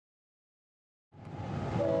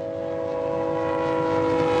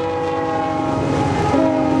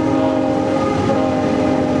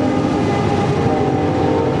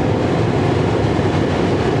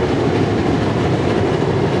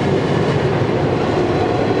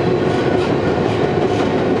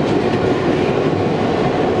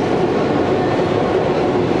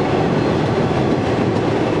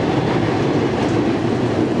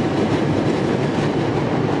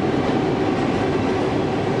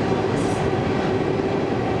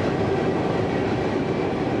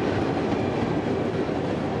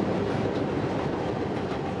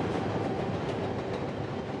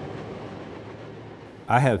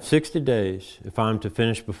I have 60 days, if I'm to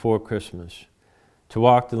finish before Christmas, to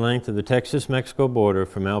walk the length of the Texas-Mexico border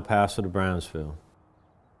from El Paso to Brownsville.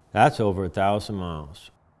 That's over 1,000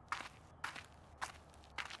 miles.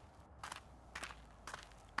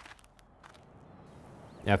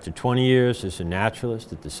 After 20 years as a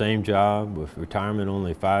naturalist at the same job, with retirement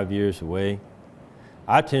only 5 years away,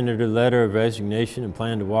 I tendered a letter of resignation and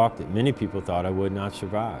planned a walk that many people thought I would not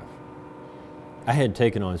survive. I had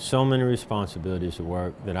taken on so many responsibilities at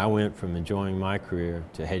work that I went from enjoying my career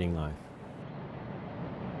to hating life.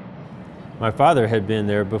 My father had been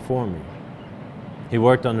there before me. He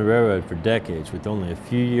worked on the railroad for decades with only a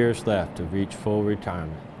few years left to reach full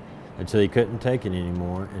retirement, until he couldn't take it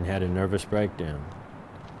anymore and had a nervous breakdown.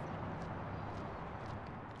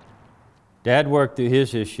 Dad worked through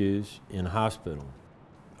his issues in a hospital.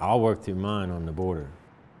 I'll work through mine on the border.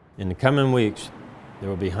 In the coming weeks, there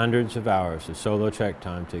will be hundreds of hours of solo trek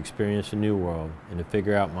time to experience a new world and to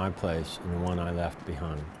figure out my place in the one I left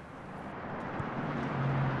behind.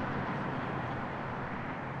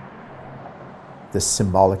 This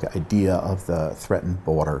symbolic idea of the threatened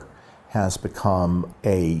border has become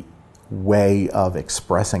a way of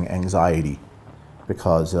expressing anxiety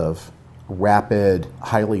because of rapid,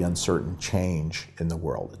 highly uncertain change in the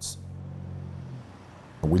world.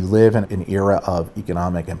 We live in an era of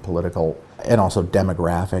economic and political and also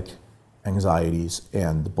demographic anxieties,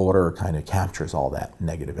 and the border kind of captures all that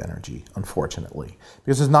negative energy, unfortunately,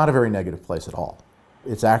 because it's not a very negative place at all.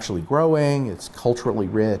 It's actually growing, it's culturally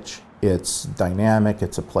rich, it's dynamic,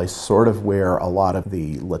 it's a place sort of where a lot of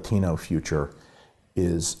the Latino future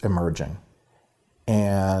is emerging.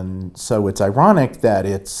 And so it's ironic that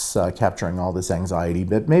it's capturing all this anxiety,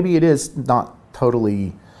 but maybe it is not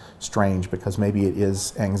totally strange, because maybe it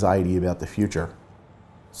is anxiety about the future.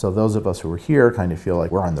 So those of us who are here kind of feel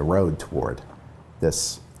like we're on the road toward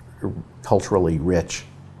this culturally rich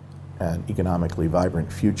and economically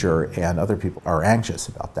vibrant future, and other people are anxious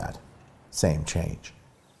about that same change.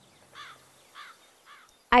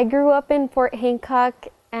 I grew up in Fort Hancock,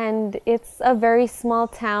 and it's a very small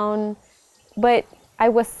town, but I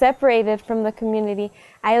was separated from the community.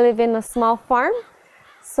 I live in a small farm,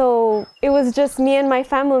 so it was just me and my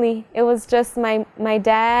family. It was just my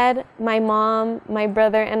dad, my mom, my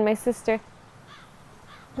brother, and my sister.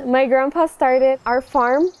 My grandpa started our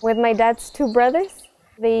farm with my dad's two brothers.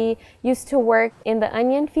 They used to work in the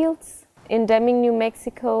onion fields in Deming, New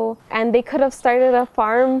Mexico, and they could have started a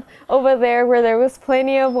farm over there where there was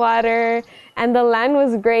plenty of water and the land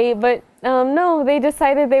was great, but no, they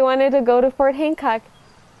decided they wanted to go to Fort Hancock.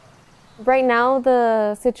 Right now,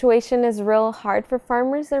 the situation is real hard for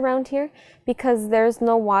farmers around here because there's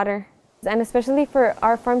no water. And especially for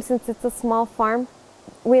our farm, since it's a small farm,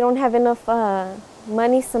 we don't have enough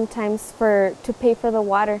money sometimes to pay for the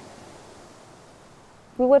water.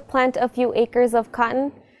 We would plant a few acres of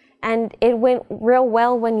cotton, and it went real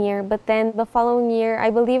well one year, but then the following year,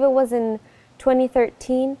 I believe it was in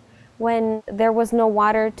 2013, when there was no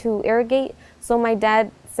water to irrigate, so my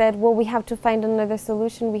dad said, well, we have to find another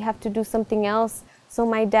solution, we have to do something else. So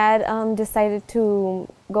my dad decided to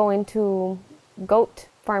go into goat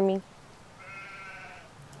farming.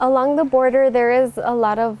 Along the border, there is a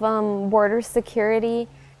lot of border security,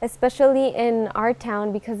 especially in our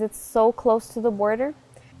town because it's so close to the border.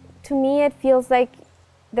 To me, it feels like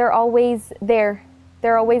they're always there.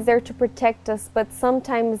 They're always there to protect us, but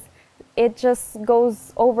sometimes it just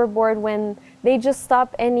goes overboard when they just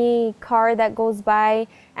stop any car that goes by,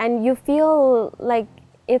 and you feel like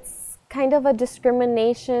it's kind of a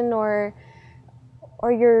discrimination, or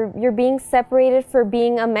you're being separated for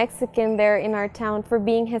being a Mexican there in our town, for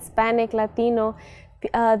being Hispanic, Latino.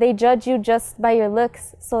 They judge you just by your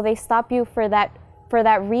looks, so they stop you for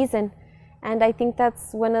that reason. And I think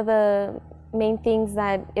that's one of the main things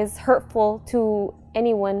that is hurtful to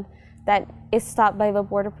anyone that is stopped by the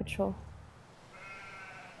Border Patrol.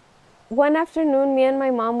 One afternoon, me and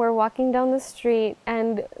my mom were walking down the street,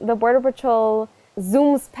 and the Border Patrol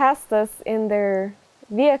zooms past us in their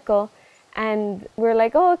vehicle, and we're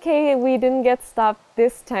like, oh, okay, we didn't get stopped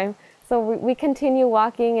this time. So we continue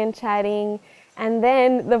walking and chatting, and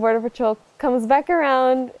then the Border Patrol comes back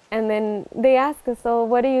around, and then they ask us, so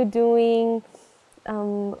what are you doing?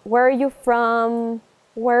 Where are you from?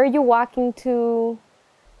 Where are you walking to?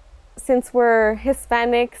 Since we're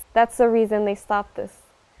Hispanics, that's the reason they stopped us.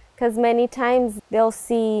 Because many times they'll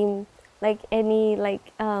see like any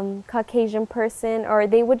Caucasian person, or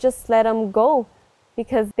they would just let them go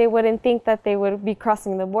because they wouldn't think that they would be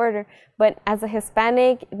crossing the border. But as a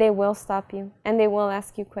Hispanic, they will stop you and they will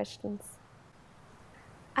ask you questions.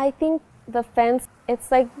 I think the fence,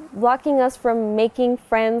 it's like blocking us from making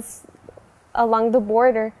friends along the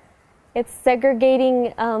border. It's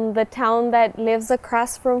segregating the town that lives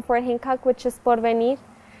across from Fort Hancock, which is Porvenir.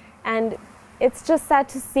 And it's just sad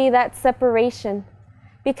to see that separation,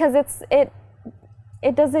 because it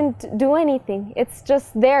doesn't do anything. It's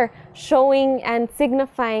just there showing and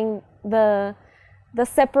signifying the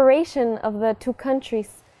separation of the two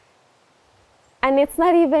countries. And it's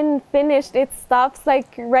not even finished. It stops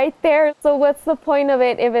like right there. So what's the point of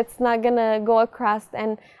it if it's not gonna go across?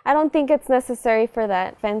 And I don't think it's necessary for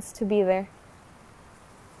that fence to be there.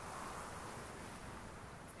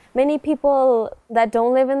 Many people that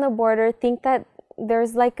don't live in the border think that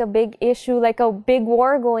there's like a big issue, like a big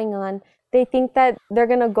war going on. They think that they're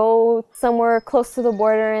gonna go somewhere close to the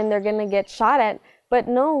border and they're gonna get shot at. But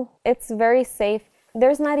no, it's very safe.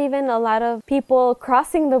 There's not even a lot of people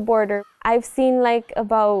crossing the border. I've seen like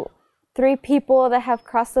about 3 people that have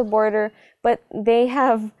crossed the border, but they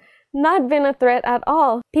have not been a threat at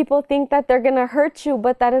all. People think that they're gonna hurt you,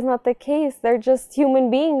 but that is not the case. They're just human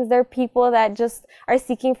beings. They're people that just are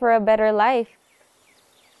seeking for a better life.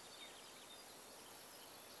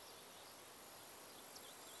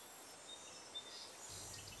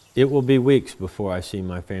 It will be weeks before I see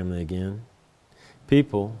my family again.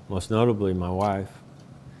 People, most notably my wife,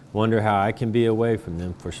 wonder how I can be away from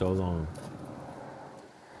them for so long.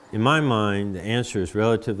 In my mind, the answer is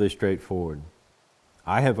relatively straightforward.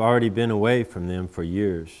 I have already been away from them for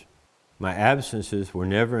years. My absences were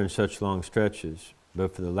never in such long stretches,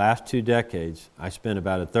 but for the last 2 decades, I spent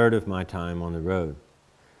about 1/3 of my time on the road.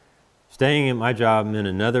 Staying at my job meant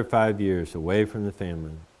another 5 years away from the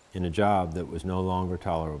family, in a job that was no longer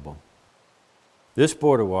tolerable. This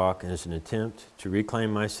border walk is an attempt to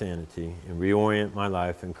reclaim my sanity and reorient my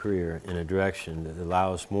life and career in a direction that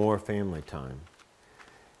allows more family time.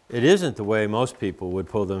 It isn't the way most people would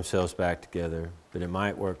pull themselves back together, but it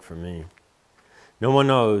might work for me. No one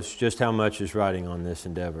knows just how much is riding on this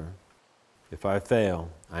endeavor. If I fail,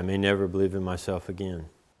 I may never believe in myself again.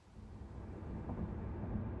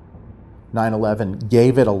 9/11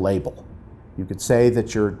 gave it a label. You could say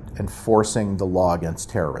that you're enforcing the law against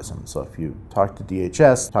terrorism. So if you talk to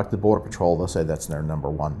DHS, talk to the Border Patrol, they'll say that's their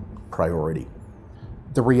 #1 priority.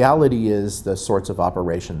 The reality is the sorts of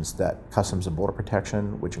operations that Customs and Border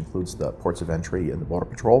Protection, which includes the ports of entry and the Border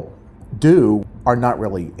Patrol, do are not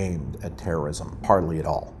really aimed at terrorism, hardly at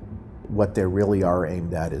all. What they really are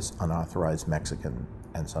aimed at is unauthorized Mexican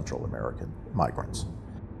and Central American migrants.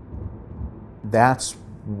 That's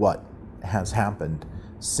what has happened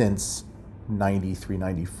since 93,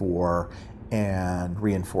 94, and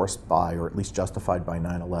reinforced by, or at least justified by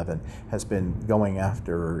 9/11, has been going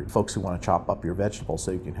after folks who want to chop up your vegetables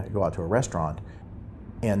so you can go out to a restaurant.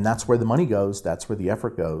 And that's where the money goes, that's where the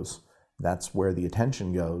effort goes, that's where the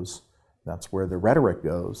attention goes, that's where the rhetoric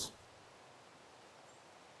goes.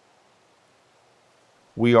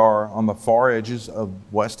 We are on the far edges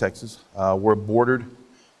of West Texas. We're bordered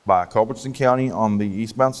by Culbertson County on the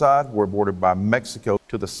eastbound side. We're bordered by Mexico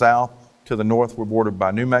to the south. To the north, we're bordered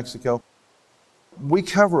by New Mexico. We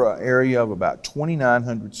cover an area of about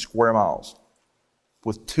 2,900 square miles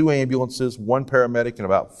with 2 ambulances, 1 paramedic, and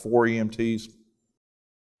about 4 EMTs.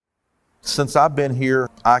 Since I've been here,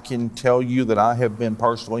 I can tell you that I have been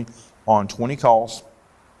personally on 20 calls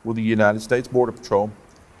with the United States Border Patrol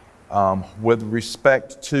with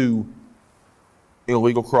respect to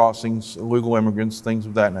illegal crossings, illegal immigrants, things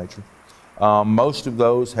of that nature. Most of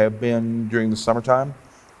those have been during the summertime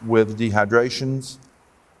with dehydrations,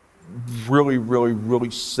 really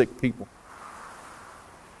sick people.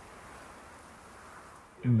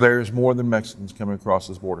 There's more than Mexicans coming across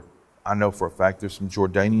this border. I know for a fact there's some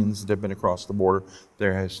Jordanians that have been across the border.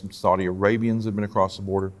 There has some Saudi Arabians that have been across the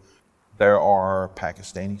border. There are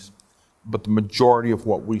Pakistanis. But the majority of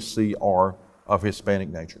what we see are of Hispanic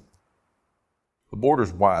nature. The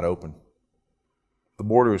border's wide open. The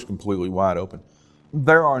border is completely wide open.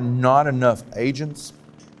 There are not enough agents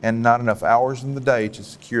and not enough hours in the day to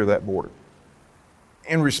secure that border.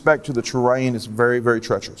 In respect to the terrain, it's very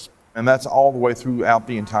treacherous. And that's all the way throughout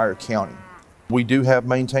the entire county. We do have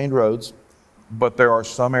maintained roads, but there are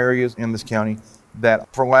some areas in this county that,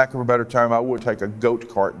 for lack of a better term, I would take a goat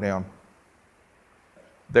cart down.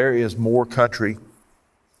 There is more country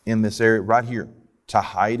in this area right here to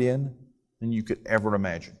hide in than you could ever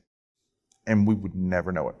imagine. And we would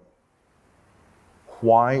never know it.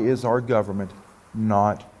 Why is our government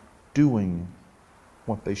not doing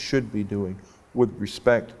what they should be doing with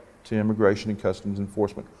respect to immigration and customs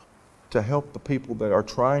enforcement to help the people that are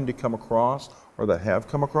trying to come across or that have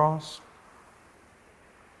come across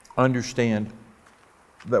understand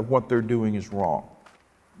that what they're doing is wrong?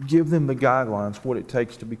 Give them the guidelines, what it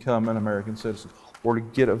takes to become an American citizen. or to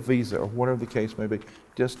get a visa or whatever the case may be.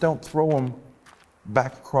 Just don't throw them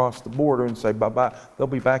back across the border and say bye-bye. They'll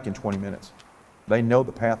be back in 20 minutes. They know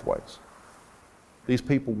the pathways. These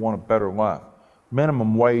people want a better life.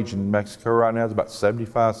 Minimum wage in Mexico right now is about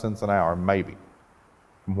 75 cents an hour, maybe,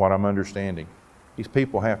 from what I'm understanding. These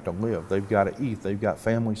people have to live. They've got to eat. They've got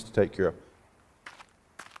families to take care of.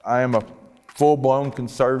 I am a full-blown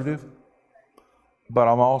conservative, but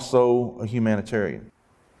I'm also a humanitarian.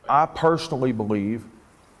 I personally believe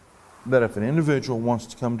that if an individual wants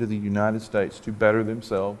to come to the United States to better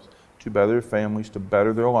themselves, to better their families, to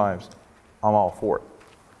better their lives, I'm all for it.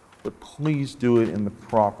 But please do it in the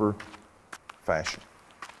proper fashion.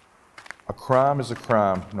 A crime is a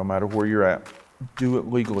crime, no matter where you're at. Do it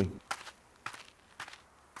legally.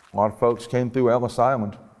 A lot of folks came through Ellis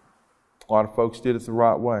Island. A lot of folks did it the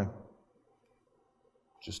right way.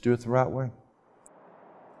 Just do it the right way.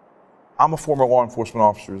 I'm a former law enforcement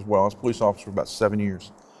officer as well. I was a police officer for about 7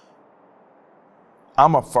 years.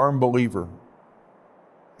 I'm a firm believer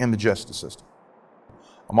in the justice system.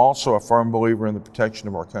 I'm also a firm believer in the protection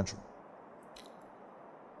of our country.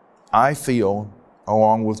 I feel,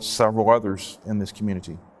 along with several others in this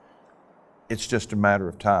community, it's just a matter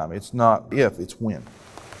of time. It's not if, it's when.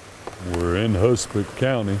 We're in Husband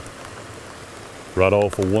County, right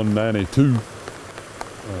off of 192.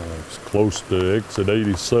 It's close to exit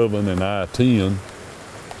 87 and I-10,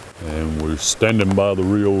 and we're standing by the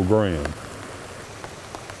Rio Grande.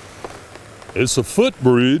 It's a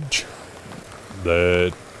footbridge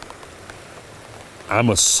that I'm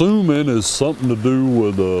assuming is something to do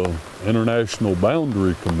with the International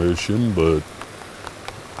Boundary Commission, but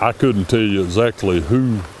I couldn't tell you exactly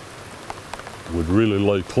who would really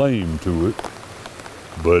lay claim to it.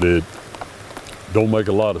 But it don't make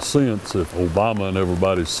a lot of sense if Obama and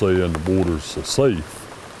everybody's saying the borders are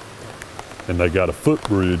safe, and they got a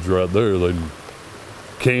footbridge right there they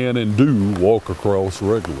can and do walk across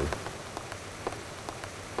regularly.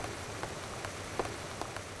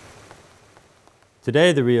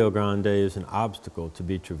 Today, the Rio Grande is an obstacle to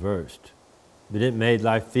be traversed, but it made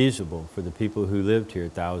life feasible for the people who lived here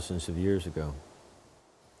thousands of years ago.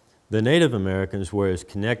 The Native Americans were as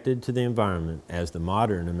connected to the environment as the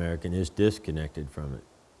modern American is disconnected from it,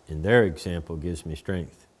 and their example gives me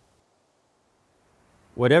strength.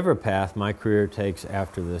 Whatever path my career takes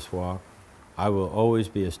after this walk, I will always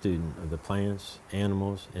be a student of the plants,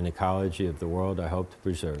 animals, and ecology of the world I hope to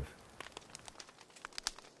preserve.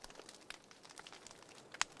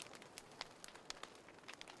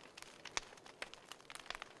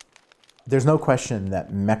 There's no question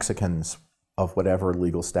that Mexicans of whatever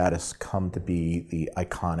legal status come to be the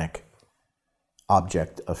iconic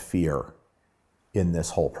object of fear in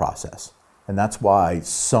this whole process. And that's why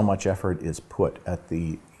so much effort is put at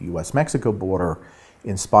the US-Mexico border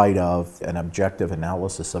in spite of an objective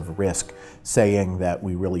analysis of risk saying that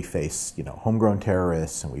we really face, homegrown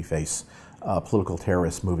terrorists and we face political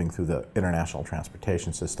terrorists moving through the international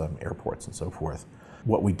transportation system, airports and so forth.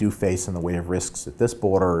 What we do face in the way of risks at this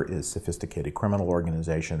border is sophisticated criminal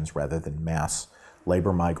organizations rather than mass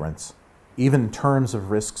labor migrants. Even in terms of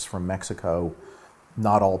risks from Mexico,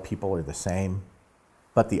 not all people are the same,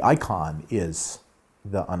 but the icon is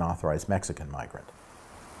the unauthorized Mexican migrant.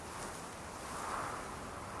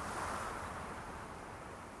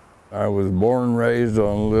 I was born and raised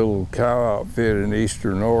on a little cow outfit in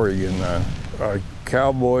eastern Oregon. I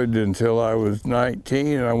cowboyed until I was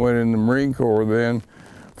 19. I went in the Marine Corps then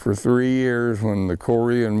for 3 years when the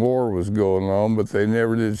Korean War was going on, but they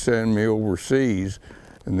never did send me overseas.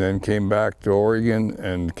 And then came back to Oregon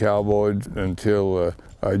and cowboyed until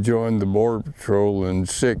I joined the Border Patrol in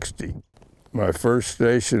 '60. My first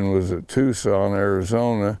station was at Tucson,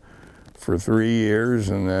 Arizona for 3 years,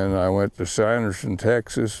 and then I went to Sanderson,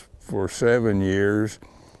 Texas for 7 years,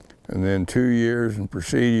 and then 2 years in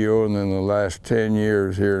Presidio, and then the last 10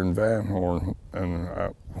 years here in Van Horn.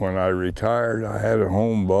 And when I retired, I had a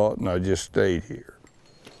home bought, and I just stayed here.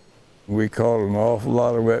 We caught an awful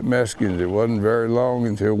lot of wet Mexicans. It wasn't very long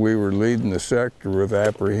until we were leading the sector with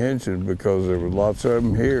apprehension because there were lots of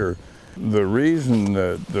them here. The reason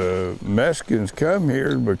that the Mexicans come here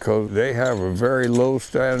is because they have a very low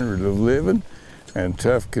standard of living and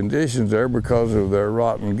tough conditions there because of their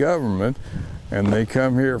rotten government, and they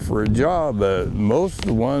come here for a job. Most of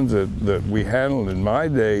the ones that we handled in my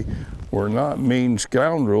day were not mean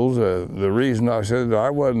scoundrels. The reason I said that I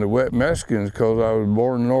wasn't a wet Mexican is because I was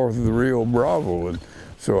born north of the Rio Bravo, and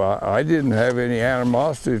so I didn't have any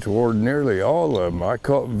animosity toward nearly all of them. I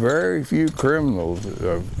caught very few criminals.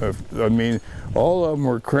 I mean, all of them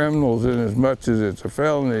were criminals in as much as it's a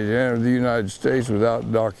felony to enter the United States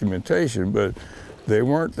without documentation, but they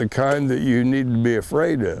weren't the kind that you need to be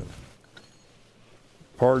afraid of.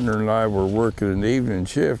 Partner and I were working an evening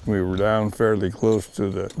shift. We were down fairly close to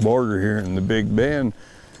the border here in the Big Bend,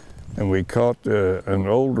 and we caught an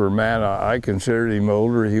older man. I considered him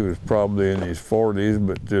older. He was probably in his 40s,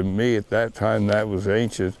 but to me at that time that was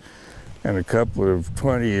ancient, and a couple of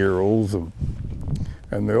 20-year-olds.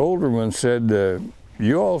 And the older one said,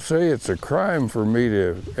 you all say it's a crime for me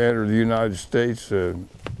to enter the United States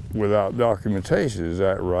without documentation, is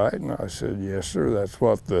that right? And I said, yes, sir, that's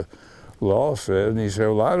what the law said. And he said,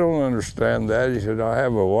 well, I don't understand that. He said, I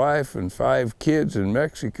have a wife and 5 kids in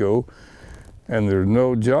Mexico, and there's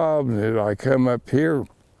no job. And I come up here,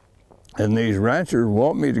 and these ranchers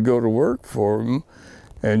want me to go to work for them,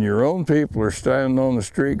 and your own people are standing on the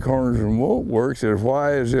street corners and won't work. He said,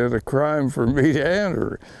 why is it a crime for me to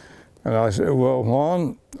enter? And I said, well,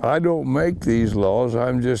 Juan, I don't make these laws,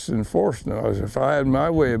 I'm just enforcing them. I said, if I had my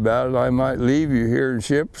way about it, I might leave you here and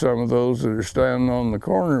ship some of those that are standing on the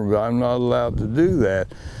corner, but I'm not allowed to do that.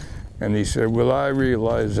 And he said, well, I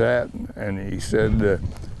realize that. And he said,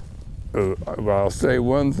 I'll say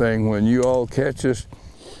one thing, when you all catch us,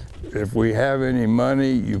 if we have any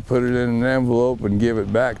money, you put it in an envelope and give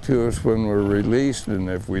it back to us when we're released. And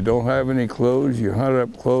if we don't have any clothes, you hunt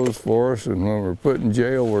up clothes for us. And when we're put in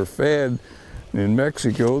jail, we're fed. In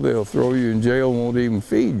Mexico, they'll throw you in jail and won't even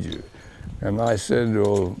feed you. And I said,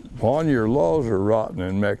 well, Juan, your laws are rotten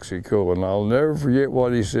in Mexico. And I'll never forget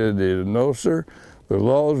what he said. He said, no, sir, the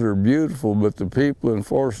laws are beautiful, but the people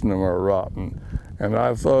enforcing them are rotten. And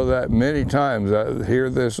I've thought of that many times. I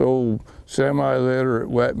hear this old semi-literate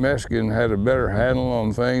wet Mexican had a better handle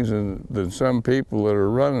on things than some people that are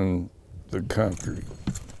running the country.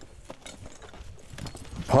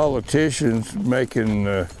 Politicians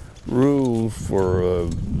making rules for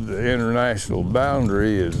the international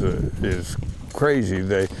boundary is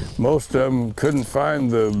crazy. Most of them couldn't find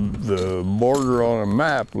the border on a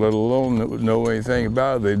map, let alone that would know anything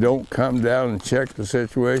about it. They don't come down and check the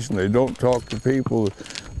situation. They don't talk to people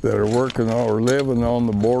that are working or living on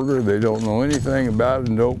the border. They don't know anything about it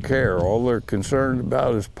and don't care. All they're concerned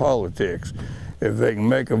about is politics. If they can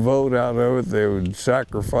make a vote out of it, they would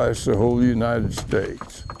sacrifice the whole United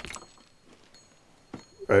States.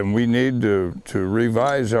 And we need to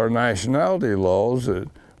revise our nationality laws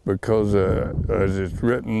because as it's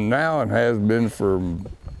written now and has been for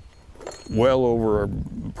well over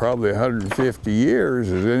probably 150 years,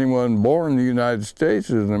 is anyone born in the United States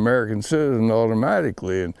is an American citizen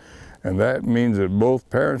automatically, and that means that both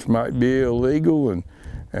parents might be illegal, and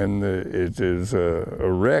it is a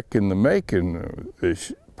wreck in the making.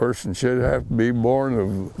 This person should have to be born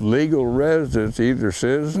of legal residents, either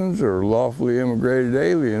citizens or lawfully immigrated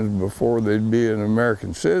aliens, before they'd be an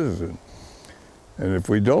American citizen. And if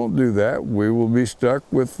we don't do that, we will be stuck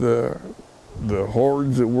with the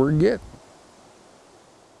hordes that we're getting.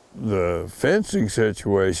 The fencing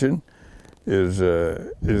situation is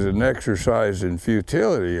an exercise in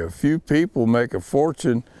futility. A few people make a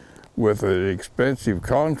fortune with an expensive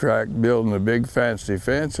contract building a big fancy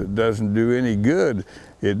fence that doesn't do any good.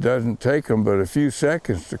 It doesn't take them but a few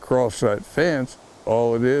seconds to cross that fence.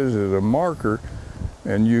 All it is a marker,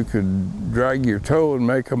 and you could drag your toe and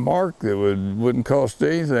make a mark that wouldn't cost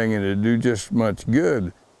anything, and it'd do just as much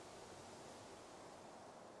good.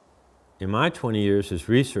 In my 20 years as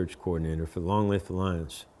research coordinator for the Longleaf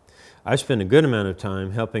Alliance, I spent a good amount of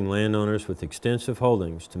time helping landowners with extensive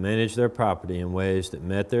holdings to manage their property in ways that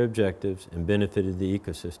met their objectives and benefited the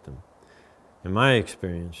ecosystem. In my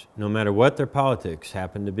experience, no matter what their politics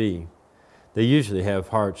happen to be, they usually have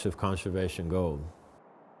hearts of conservation gold.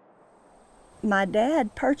 My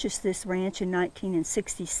dad purchased this ranch in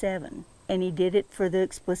 1967, and he did it for the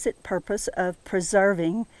explicit purpose of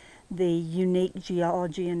preserving the unique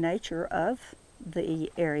geology and nature of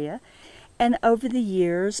the area. And over the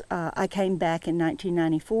years, I came back in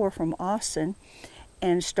 1994 from Austin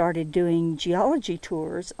and started doing geology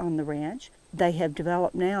tours on the ranch. They have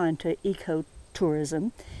developed now into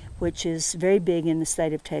ecotourism, which is very big in the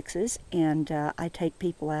state of Texas, and I take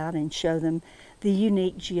people out and show them the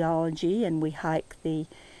unique geology, and we hike the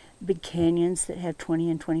big canyons that have 20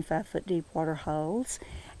 and 25 foot deep water holes,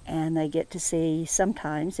 and they get to see,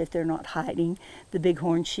 sometimes if they're not hiding, the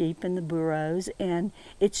bighorn sheep and the burros, and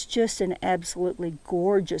it's just an absolutely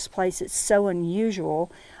gorgeous place. It's so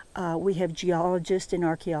unusual. We have geologists and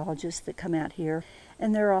archaeologists that come out here,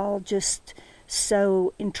 and they're all just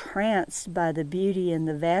so entranced by the beauty and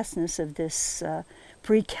the vastness of this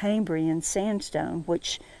Precambrian sandstone,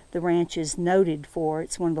 which the ranch is noted for.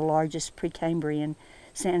 It's one of the largest Precambrian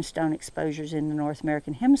sandstone exposures in the North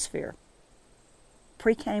American Hemisphere.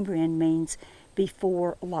 Precambrian means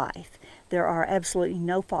before life. There are absolutely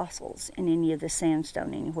no fossils in any of the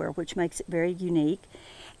sandstone anywhere, which makes it very unique.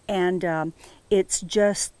 And it's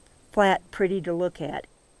just flat pretty to look at.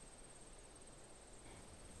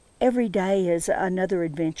 Every day is another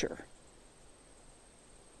adventure.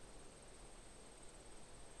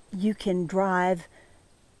 You can drive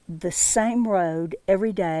the same road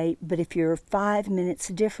every day, but if you're 5 minutes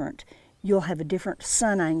different, you'll have a different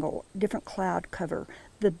sun angle, different cloud cover.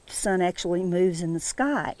 The sun actually moves in the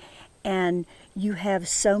sky, and you have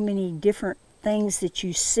so many different things that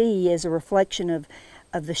you see as a reflection of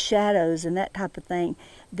the shadows and that type of thing,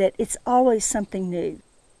 that it's always something new.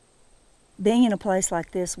 Being in a place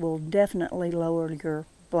like this will definitely lower your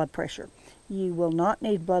blood pressure. You will not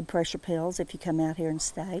need blood pressure pills if you come out here and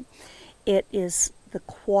stay. It is the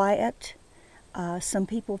quiet. Some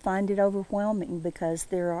people find it overwhelming because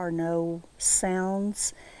there are no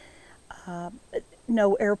sounds,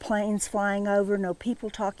 no airplanes flying over, no people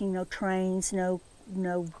talking, no trains, no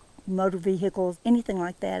motor vehicles, anything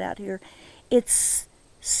like that out here. It's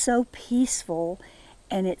so peaceful,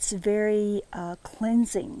 and it's very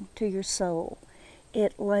cleansing to your soul.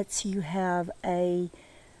 It lets you have a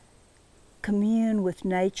commune with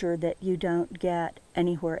nature that you don't get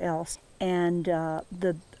anywhere else. And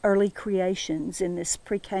the early creations in this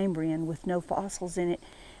Precambrian with no fossils in it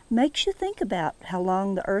makes you think about how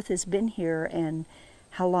long the earth has been here and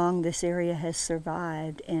how long this area has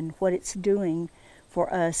survived and what it's doing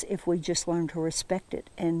for us if we just learn to respect it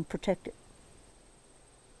and protect it.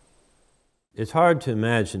 It's hard to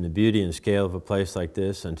imagine the beauty and scale of a place like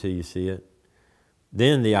this until you see it.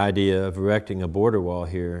 Then the idea of erecting a border wall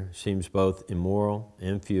here seems both immoral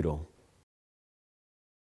and futile.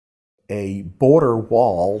 A border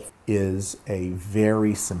wall is a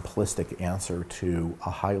very simplistic answer to a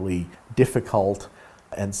highly difficult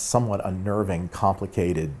and somewhat unnerving,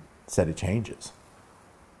 complicated set of changes.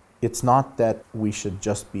 It's not that we should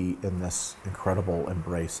just be in this incredible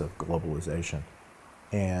embrace of globalization.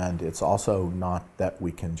 And it's also not that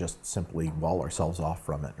we can just simply wall ourselves off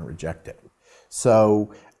from it and reject it.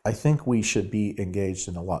 So I think we should be engaged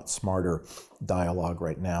in a lot smarter dialogue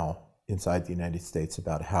right now inside the United States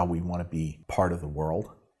about how we want to be part of the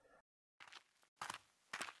world.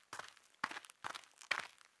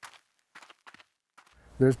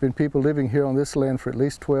 There's been people living here on this land for at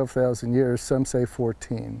least 12,000 years, some say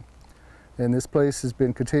 14. And this place has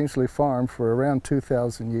been continuously farmed for around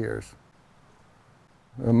 2,000 years.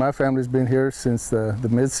 My family's been here since the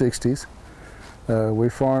mid-60s. We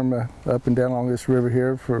farm up and down along this river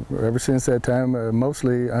here for ever since that time,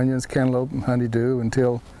 mostly onions, cantaloupe, and honeydew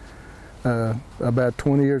until about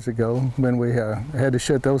 20 years ago when we had to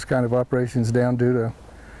shut those kind of operations down due to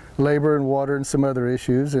labor and water and some other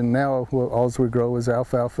issues. And now all we grow is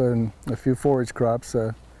alfalfa and a few forage crops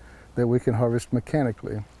that we can harvest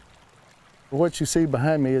mechanically. What you see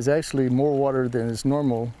behind me is actually more water than is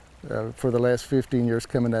normal for the last 15 years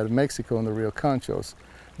coming out of Mexico in the Rio Conchos.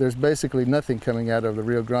 There's basically nothing coming out of the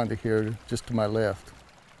Rio Grande here, just to my left.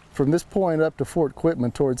 From this point up to Fort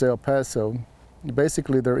Quitman towards El Paso,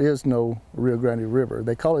 basically there is no Rio Grande River.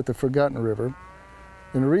 They call it the Forgotten River.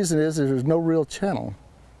 And the reason is there's no real channel.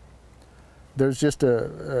 There's just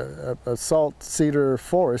a salt cedar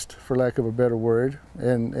forest, for lack of a better word,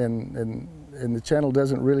 and the channel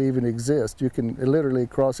doesn't really even exist. You can literally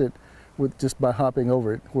cross it just by hopping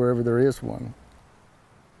over it wherever there is one.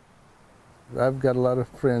 I've got a lot of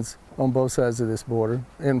friends on both sides of this border,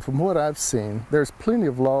 and from what I've seen, there's plenty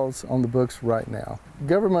of laws on the books right now.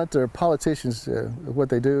 Government or politicians, what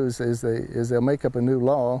they do is they'll make up a new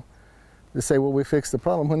law to say, well, we fixed the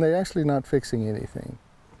problem, when they're actually not fixing anything.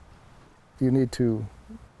 You need to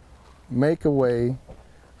make a way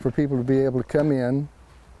for people to be able to come in,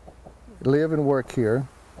 live and work here.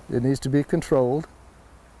 It needs to be controlled.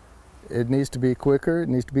 It needs to be quicker, it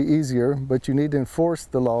needs to be easier, but you need to enforce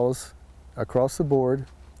the laws across the board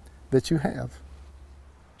that you have.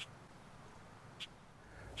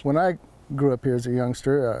 When I grew up here as a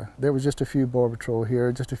youngster, there was just a few Border Patrol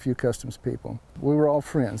here, just a few customs people. We were all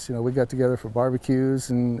friends, you know, we got together for barbecues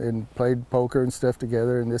and played poker and stuff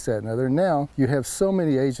together and this, that, and other. Now you have so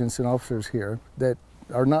many agents and officers here that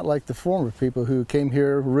are not like the former people who came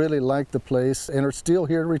here, really liked the place, and are still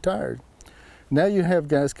here retired. Now you have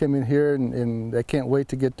guys come in here and they can't wait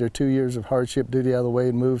to get their 2 years of hardship duty out of the way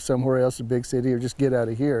and move somewhere else, a big city, or just get out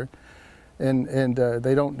of here. And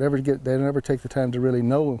they never take the time to really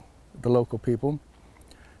know the local people.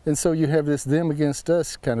 And so you have this them against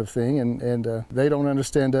us kind of thing, and they don't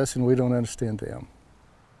understand us and we don't understand them.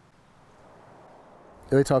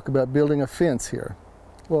 They talk about building a fence here.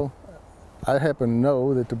 Well, I happen to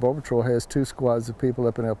know that the Border Patrol has 2 squads of people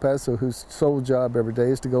up in El Paso whose sole job every day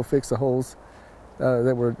is to go fix the holes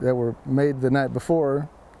that were made the night before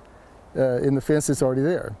in the fence that's already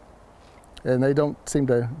there. And they don't seem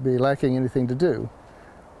to be lacking anything to do.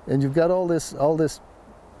 And you've got all this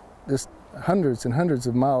hundreds and hundreds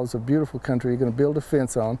of miles of beautiful country you're going to build a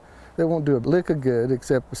fence on that won't do a lick of good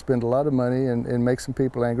except spend a lot of money and make some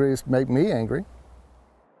people angry. It's make me angry.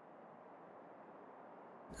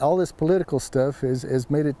 All this political stuff has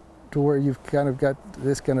made it to where you've kind of got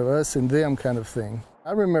this kind of us and them kind of thing.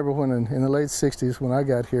 I remember when in the late 60s when I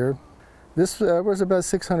got here, this was about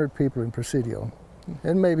 600 people in Presidio,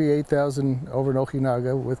 and maybe 8,000 over in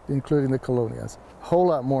Ojinaga, including the colonias. A whole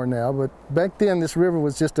lot more now, but back then this river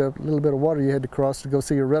was just a little bit of water you had to cross to go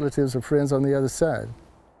see your relatives or friends on the other side.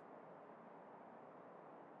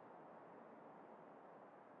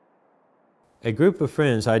 A group of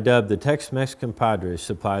friends I dubbed the Tex-Mexican Padres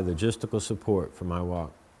supply logistical support for my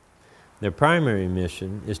walk. Their primary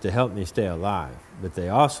mission is to help me stay alive, but they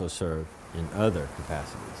also serve in other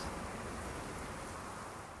capacities.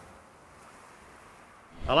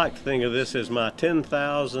 I like to think of this as my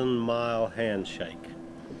 10,000-mile handshake.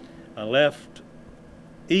 I left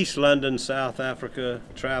East London, South Africa,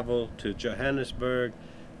 traveled to Johannesburg,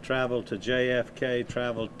 traveled to JFK,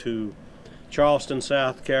 traveled to Charleston,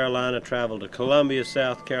 South Carolina, traveled to Columbia,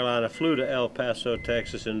 South Carolina, flew to El Paso,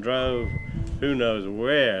 Texas, and drove, who knows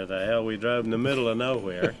where the hell we drove, in the middle of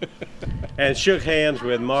nowhere, and shook hands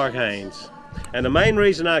with Mark Hainds. And the main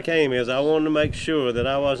reason I came is I wanted to make sure that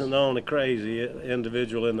I wasn't the only crazy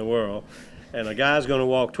individual in the world, and a guy's going to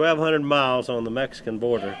walk 1,200 miles on the Mexican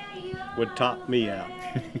border would top me out.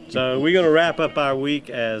 So we're going to wrap up our week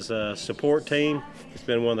as a support team. It's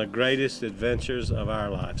been one of the greatest adventures of our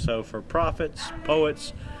life. So for prophets,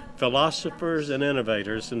 poets, philosophers, and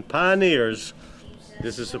innovators, and pioneers,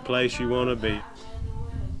 this is the place you want to be.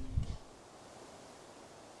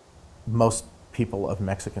 Most people of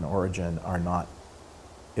Mexican origin are not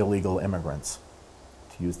illegal immigrants,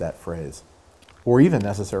 to use that phrase, or even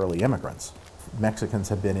necessarily immigrants. Mexicans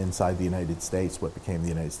have been inside the United States, what became the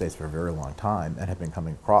United States, for a very long time, and have been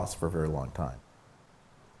coming across for a very long time.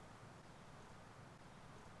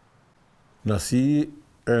 Nací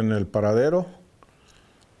en el Paradero,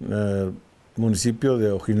 municipio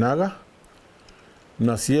de Ojinaga.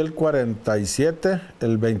 Nací el 47,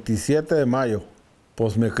 el 27 de mayo.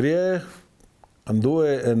 Pues me crié,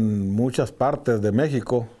 anduve en muchas partes de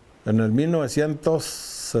México. En el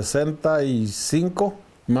 1965,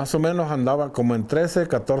 más o menos andaba como en 13,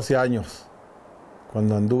 14 años,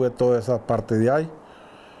 cuando anduve toda esa parte de ahí.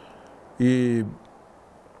 Y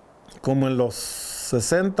como en los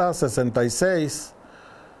 60, 66,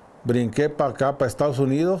 brinqué para acá, para Estados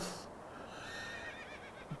Unidos.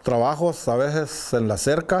 Trabajos a veces en las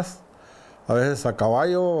cercas, a veces a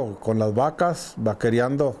caballo, con las vacas,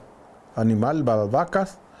 vaquereando animal, las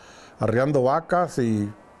vacas, arriando vacas y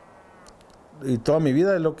toda mi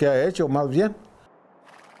vida es lo que he hecho, más bien.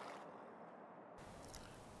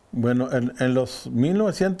 Bueno, en los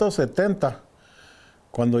 1970,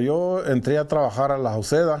 cuando yo entré a trabajar a la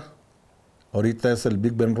Sauceda, ahorita es el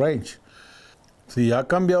Big Bend Range, sí, ha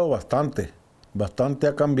cambiado bastante, bastante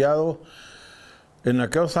ha cambiado. En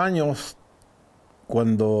aquellos años,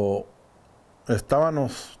 cuando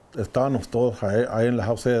estábamos todos ahí en la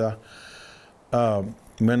Sauceda,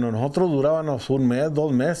 menos nosotros durábamos un mes,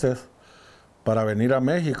 2 meses para venir a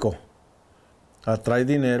México a traer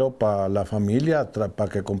dinero para la familia,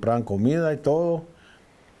 para que compraran comida y todo.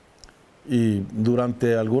 Y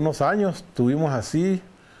durante algunos años estuvimos así,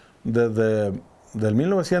 desde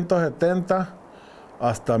 1970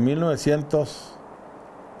 hasta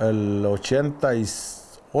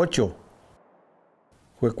 1988.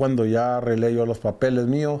 Fue cuando ya arreglé yo los papeles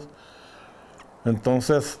míos.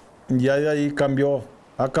 Entonces, ya de ahí cambió,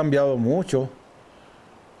 ha cambiado mucho,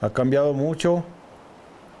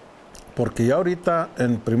 porque ya ahorita,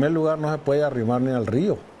 en primer lugar, no se puede arrimar ni al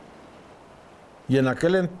río. Y en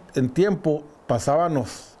aquel tiempo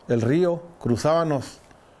pasábamos el río, cruzábamos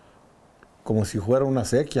como si fuera una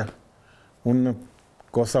sequía, una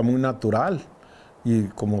cosa muy natural. Y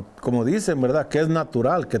como dicen, ¿verdad?, que es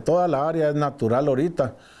natural, que toda la área es natural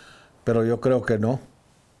ahorita, pero yo creo que no.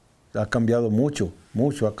 Ha cambiado mucho,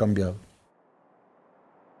 mucho ha cambiado.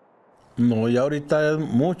 No, y ahorita es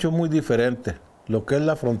mucho, muy diferente. Lo que es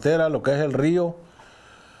la frontera, lo que es el río,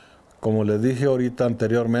 como les dije ahorita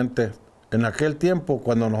anteriormente, en aquel tiempo,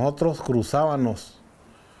 cuando nosotros cruzábamos,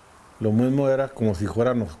 lo mismo era como si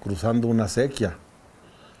fuéramos cruzando una sequía.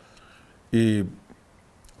 Y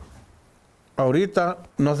ahorita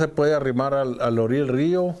no se puede arrimar al orillo del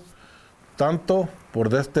río, tanto por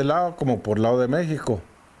de este lado como por el lado de México.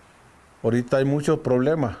 Ahorita hay muchos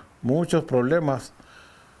problemas,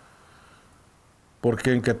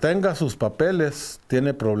 porque en que tenga sus papeles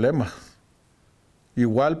tiene problemas.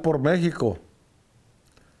 Igual por México,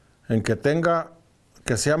 en que tenga,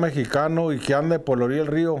 que sea mexicano y que ande por la orilla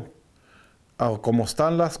del río, como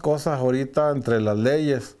están las cosas ahorita entre las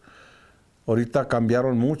leyes, ahorita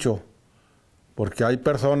cambiaron mucho, porque hay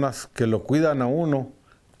personas que lo cuidan a uno,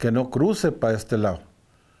 que no cruce para este lado,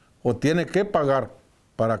 o tiene que pagar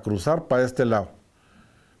para cruzar para este lado.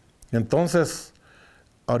 Entonces,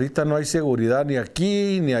 ahorita no hay seguridad ni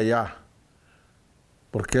aquí ni allá,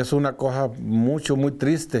 porque es una cosa muy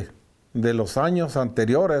triste de los años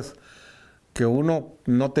anteriores, que uno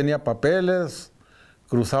no tenía papeles,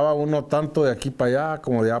 cruzaba uno tanto de aquí para allá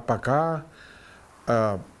como de allá para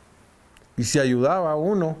acá, y se ayudaba a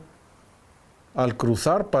uno al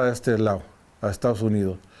cruzar para este lado, a Estados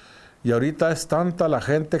Unidos. Y ahorita es tanta la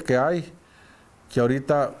gente que hay, que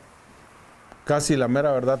ahorita casi la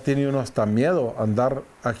mera verdad tiene uno hasta miedo andar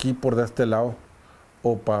aquí por de este lado,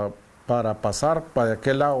 o para pasar para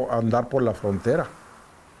aquel lado, andar por la frontera.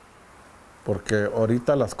 Porque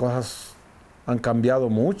ahorita las cosas han cambiado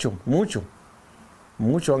mucho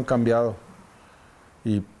han cambiado.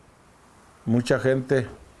 Y mucha gente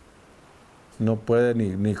no puede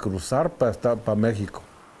ni cruzar para México.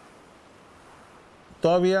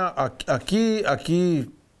 Todavía aquí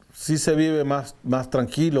sí se vive más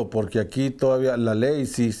tranquilo, porque aquí todavía la ley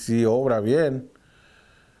sí obra bien,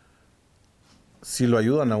 sí lo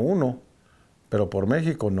ayudan a uno, pero por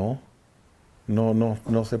México no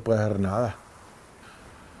se puede hacer nada.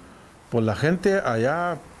 Pues la gente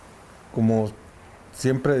allá, como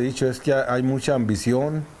siempre he dicho, es que hay mucha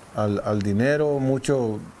ambición al dinero,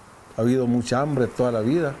 ha habido mucha hambre toda la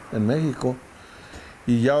vida en México.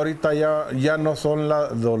 Y ya ahorita ya no son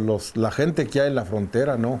la gente que hay en la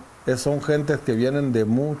frontera, no. Son gentes que vienen de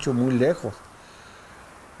muy lejos.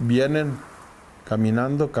 Vienen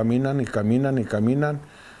caminando, caminan.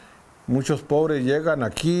 Muchos pobres llegan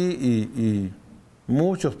aquí y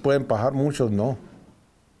muchos pueden pasar, muchos no.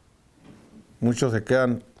 Muchos se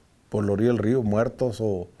quedan por la orilla del río muertos,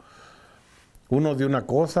 o unos de una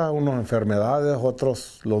cosa, unos enfermedades,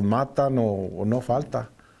 otros los matan o no falta.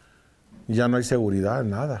 Ya no hay seguridad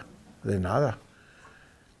de nada.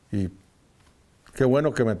 Y qué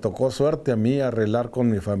bueno que me tocó suerte a mí arreglar con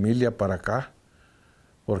mi familia para acá,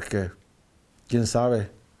 porque quién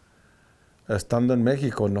sabe, estando en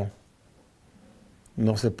México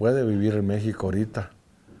no se puede vivir en México ahorita.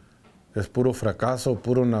 Es puro fracaso,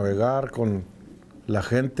 puro navegar con la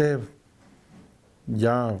gente.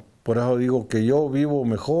 Ya, por eso digo que yo vivo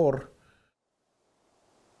mejor.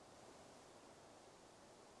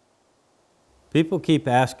 People keep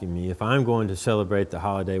asking me if I'm going to celebrate the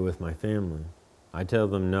holiday with my family. I tell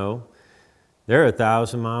them no. They're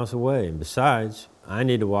 1,000 miles away, and besides, I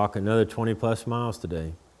need to walk another 20 plus miles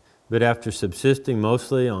today. But after subsisting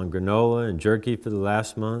mostly on granola and jerky for the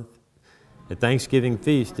last month, the Thanksgiving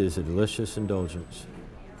feast is a delicious indulgence.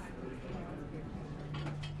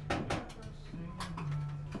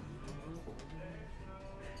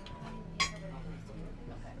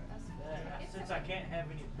 Since I can't have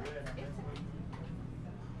any bread,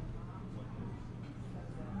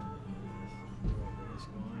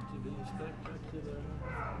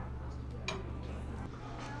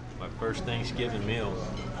 My first Thanksgiving meal,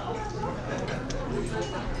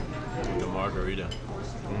 the margarita.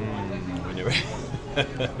 We never.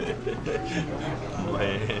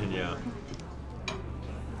 Man, yeah.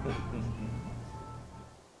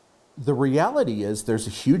 The reality is there's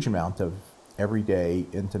a huge amount of everyday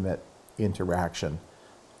intimate interaction.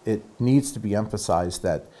 It needs to be emphasized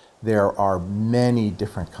that there are many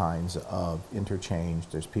different kinds of interchange.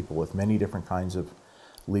 There's people with many different kinds of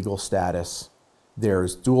legal status.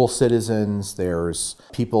 There's dual citizens, there's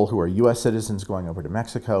people who are US citizens going over to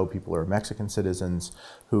Mexico, people who are Mexican citizens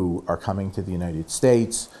who are coming to the United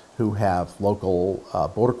States, who have local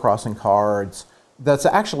border crossing cards. That's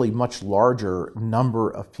actually a much larger number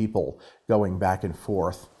of people going back and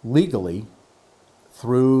forth legally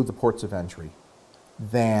through the ports of entry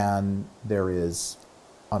than there is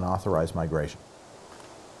unauthorized migration.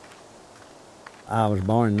 I was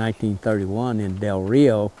born in 1931 in Del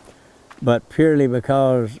Rio, but purely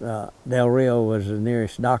because Del Rio was the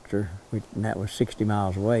nearest doctor, and that was 60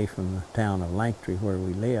 miles away from the town of Langtry where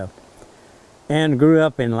we lived. And grew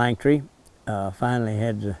up in Langtry, finally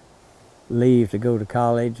had to leave to go to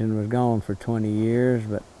college and was gone for 20 years,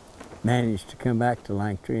 but managed to come back to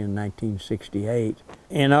Langtry in 1968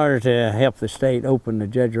 in order to help the state open the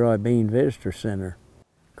Judge Roy Bean Visitor Center.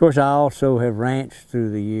 Of course, I also have ranched through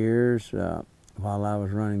the years. While I was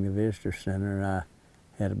running the visitor center, I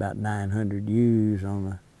had about 900 ewes on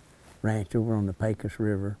a ranch over on the Pecos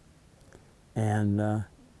River. And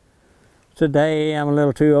today I'm a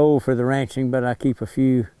little too old for the ranching, but I keep a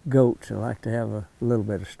few goats. I like to have a little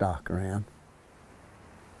bit of stock around.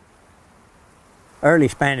 Early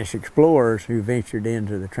Spanish explorers who ventured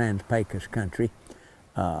into the Trans-Pecos country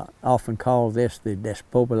often called this the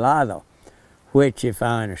despoblado, which, if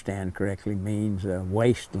I understand correctly, means a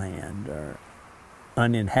wasteland or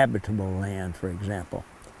uninhabitable land, for example.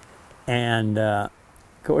 And of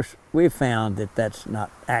course, we've found that that's not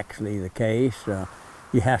actually the case.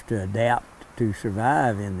 You have to adapt to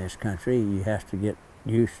survive in this country. You have to get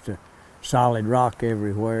used to solid rock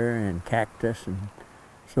everywhere and cactus and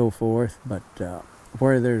so forth. But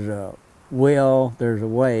where there's a will, there's a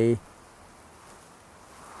way.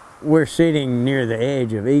 We're sitting near the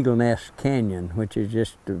edge of Eagle Nest Canyon, which is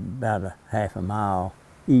just about a half a mile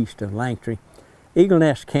east of Langtree. Eagle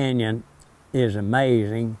Nest Canyon is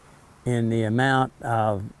amazing in the amount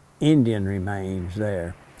of Indian remains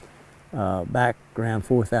there. Back around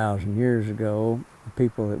 4,000 years ago, the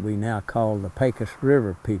people that we now call the Pecos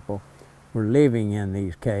River people were living in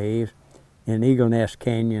these caves. In Eagle Nest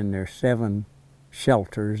Canyon, there are 7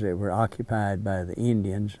 shelters that were occupied by the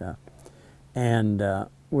Indians. And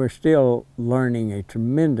we're still learning a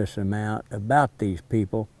tremendous amount about these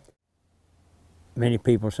people. Many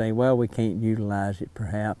people say, well, we can't utilize it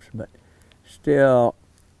perhaps, but still,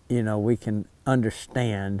 you know, we can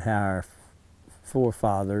understand how our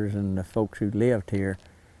forefathers and the folks who lived here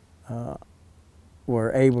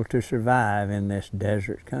were able to survive in this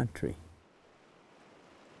desert country.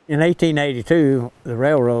 In 1882, the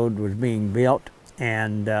railroad was being built,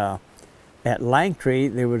 and at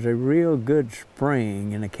Langtree, there was a real good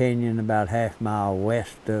spring in a canyon about half mile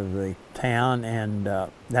west of the town, and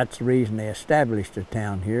that's the reason they established a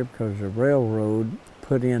town here, because the railroad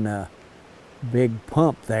put in a big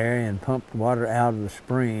pump there and pumped water out of the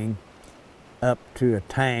spring up to a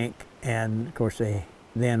tank, and of course they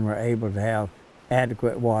then were able to have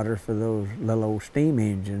adequate water for those little old steam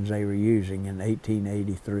engines they were using in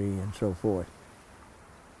 1883 and so forth.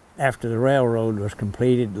 After the railroad was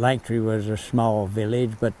completed, Langtree was a small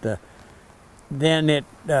village, but then it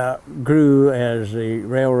grew as the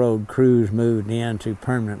railroad crews moved in to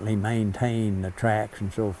permanently maintain the tracks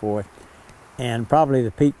and so forth. And probably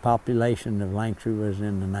the peak population of Langtree was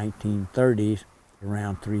in the 1930s,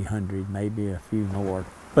 around 300, maybe a few more.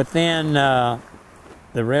 But then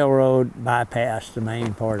the railroad bypassed the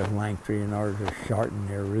main part of Langtree in order to shorten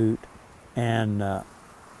their route, and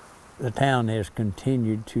the town has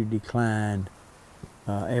continued to decline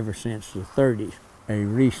ever since the 30s. A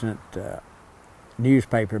recent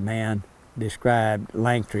newspaper man described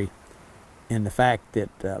Langtree in the fact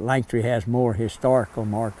that Langtree has more historical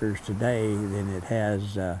markers today than it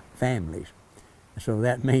has families. So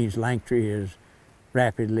that means Langtree is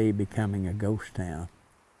rapidly becoming a ghost town.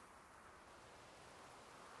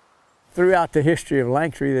 Throughout the history of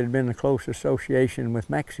Langtree, there had been a close association with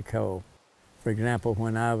Mexico. For example,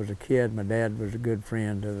 when I was a kid, my dad was a good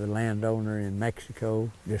friend of the landowner in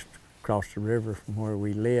Mexico, just across the river from where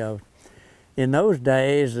we lived. In those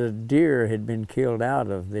days, a deer had been killed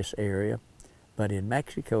out of this area, but in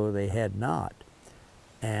Mexico they had not.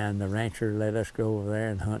 And the rancher let us go over there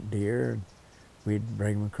and hunt deer, and we'd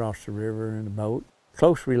bring them across the river in a boat.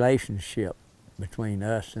 Close relationship between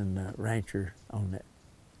us and the rancher on the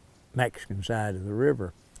Mexican side of the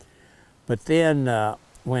river. But then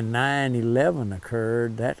when 9/11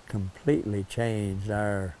 occurred, that completely changed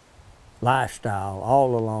our lifestyle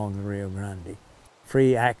all along the Rio Grande.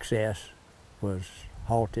 Free access was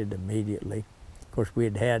halted immediately. Of course, we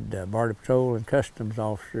had had Border Patrol and Customs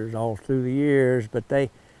officers all through the years, but they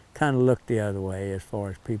kind of looked the other way as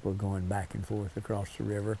far as people going back and forth across the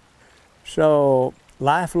river. So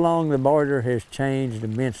life along the border has changed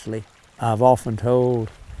immensely. I've often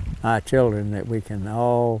told my children that we can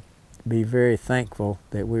all be very thankful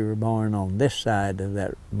that we were born on this side of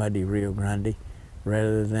that muddy Rio Grande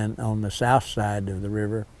rather than on the south side of the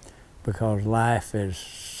river, because life has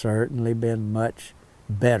certainly been much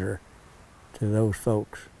better to those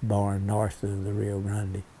folks born north of the Rio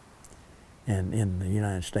Grande and in the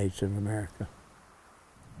United States of America.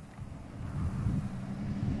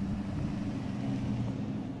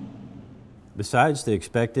 Besides the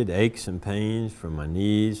expected aches and pains from my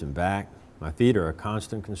knees and back, my feet are a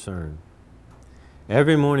constant concern.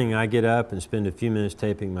 Every morning I get up and spend a few minutes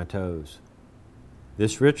taping my toes.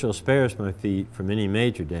 This ritual spares my feet from any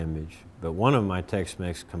major damage, but one of my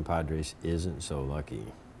Tex-Mex compadres isn't so lucky.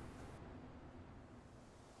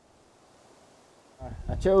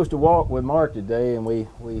 I chose to walk with Mark today, and we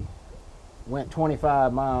went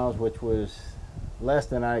 25 miles, which was less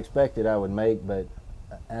than I expected I would make, but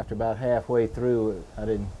after about halfway through, I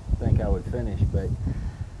didn't think I would finish. But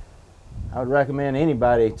I would recommend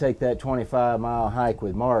anybody take that 25-mile hike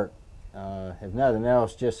with Mark, if nothing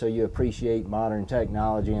else, just so you appreciate modern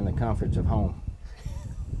technology and the comforts of home.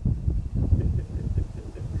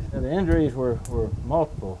 The injuries were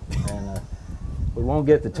multiple, and we won't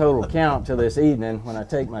get the total count till this evening when I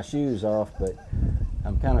take my shoes off, but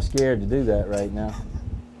I'm kind of scared to do that right now.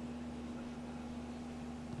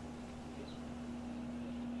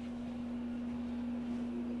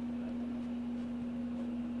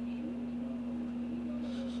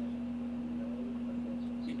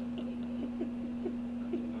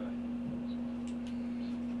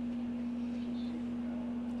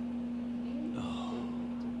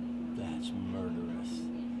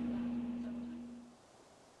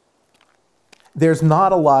 There's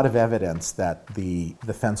not a lot of evidence that the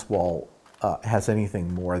fence wall has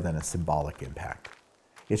anything more than a symbolic impact.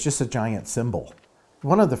 It's just a giant symbol.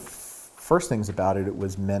 One of the first things about it, it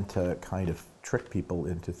was meant to kind of trick people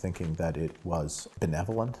into thinking that it was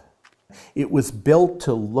benevolent. It was built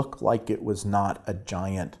to look like it was not a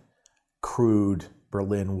giant, crude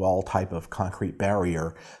Berlin Wall type of concrete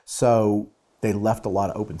barrier, so they left a lot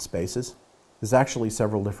of open spaces. There's actually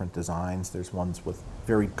several different designs. There's ones with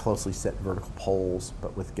very closely set vertical poles,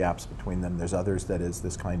 but with gaps between them. There's others that is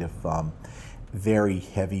this kind of very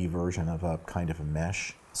heavy version of a kind of a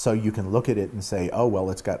mesh. So you can look at it and say, oh,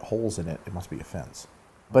 well, it's got holes in it. It must be a fence.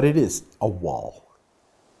 But it is a wall.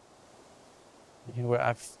 You know,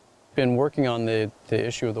 I've been working on the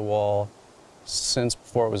issue of the wall since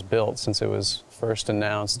before it was built, since it was first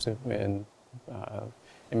announced in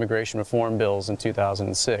immigration reform bills in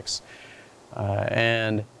 2006.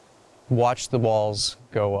 And watched the walls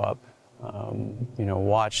go up, you know,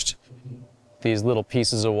 watched these little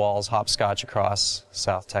pieces of walls hopscotch across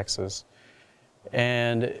South Texas,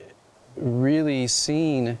 and really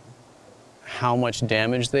seen how much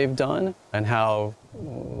damage they've done and how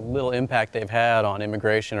little impact they've had on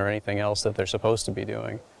immigration or anything else that they're supposed to be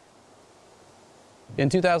doing. In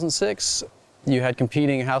 2006, you had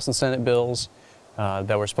competing House and Senate bills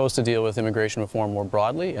that were supposed to deal with immigration reform more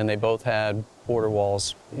broadly, and they both had border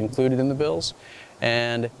walls included in the bills.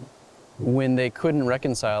 And when they couldn't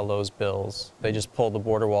reconcile those bills, they just pulled the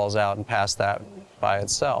border walls out and passed that by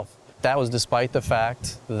itself. That was despite the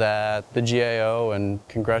fact that the GAO and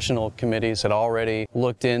congressional committees had already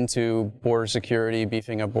looked into border security,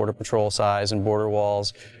 beefing up border patrol size and border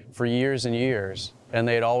walls for years and years. And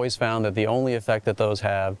they had always found that the only effect that those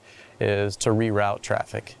have is to reroute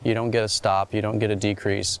traffic. You don't get a stop, you don't get a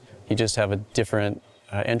decrease, you just have a different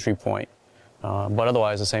entry point. But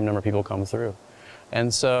otherwise, the same number of people come through.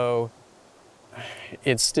 And so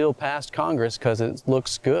it's still passed Congress because it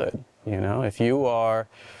looks good. You know, if you are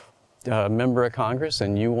a member of Congress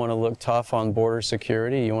and you want to look tough on border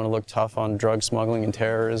security, you want to look tough on drug smuggling and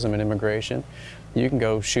terrorism and immigration, you can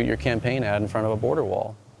go shoot your campaign ad in front of a border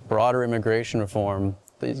wall. Broader immigration reform,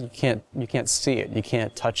 you can't see it, you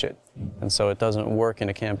can't touch it, and so it doesn't work in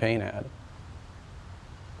a campaign ad.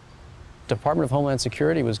 Department of Homeland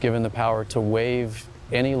Security was given the power to waive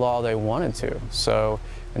any law they wanted to. So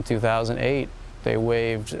in 2008, they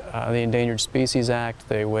waived the Endangered Species Act,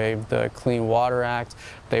 they waived the Clean Water Act,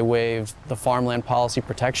 they waived the Farmland Policy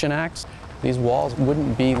Protection Act. These walls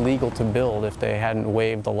wouldn't be legal to build if they hadn't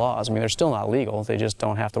waived the laws. I mean, they're still not legal, they just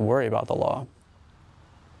don't have to worry about the law.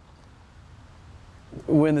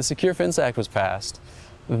 When the Secure Fence Act was passed,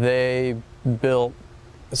 they built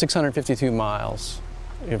 652 miles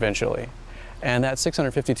eventually. And that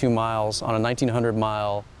 652 miles on a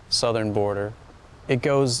 1,900-mile southern border, it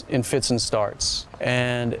goes in fits and starts.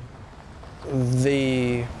 And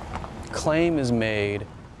the claim is made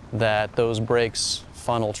that those breaks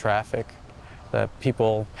funnel traffic, that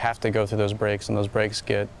people have to go through those breaks and those breaks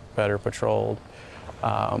get better patrolled.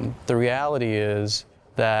 The reality is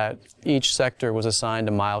that each sector was assigned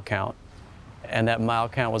a mile count, and that mile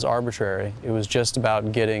count was arbitrary. It was just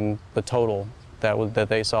about getting the total that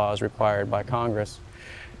they saw as required by Congress,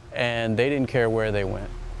 and they didn't care where they went.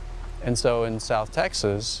 And so in South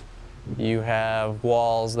Texas, you have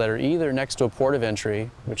walls that are either next to a port of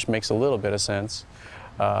entry, which makes a little bit of sense,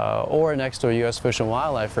 or next to a U.S. Fish and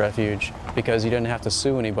Wildlife Refuge, because you didn't have to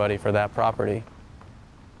sue anybody for that property.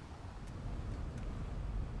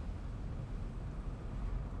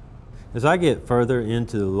 As I get further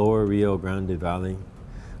into the lower Rio Grande Valley,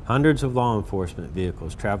 hundreds of law enforcement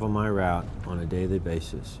vehicles travel my route on a daily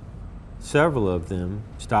basis. Several of them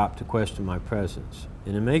stop to question my presence.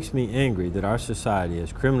 And it makes me angry that our society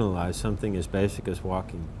has criminalized something as basic as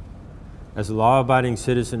walking. As a law-abiding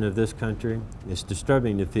citizen of this country, it's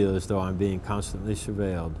disturbing to feel as though I'm being constantly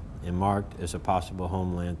surveilled and marked as a possible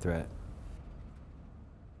homeland threat.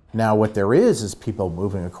 Now what there is people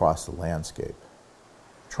moving across the landscape,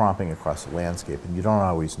 tromping across the landscape, and you don't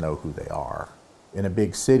always know who they are. In a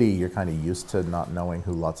big city, you're kind of used to not knowing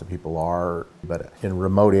who lots of people are, but in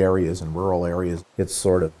remote areas and rural areas, it's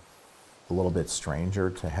sort of a little bit stranger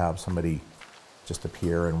to have somebody just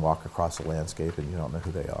appear and walk across the landscape and you don't know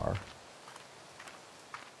who they are.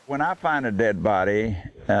 When I find a dead body,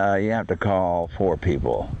 you have to call 4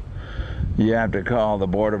 people. You have to call the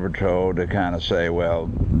Border Patrol to kind of say, well,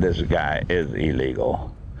 this guy is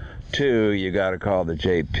illegal. 2, you got to call the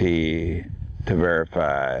JP to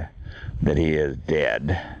verify that he is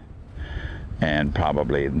dead, and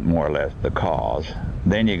probably more or less the cause.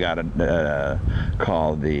 Then you got to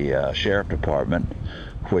call the sheriff department,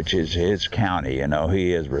 which is his county. You know,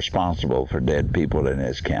 he is responsible for dead people in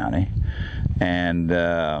his county. And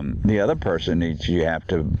the other person that you have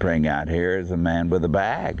to bring out here is the man with the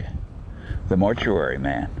bag, the mortuary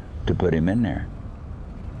man, to put him in there.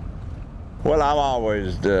 Well, I've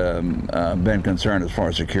always been concerned as far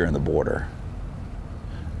as securing the border.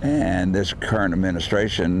 And this current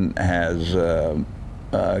administration has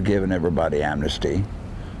given everybody amnesty,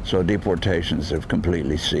 so deportations have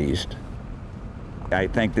completely ceased. I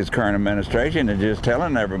think this current administration is just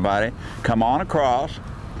telling everybody, come on across,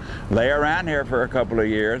 lay around here for a couple of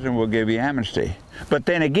years and we'll give you amnesty. But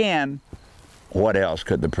then again, what else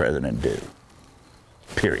could the president do?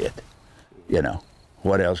 Period. You know,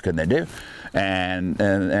 what else could they do? And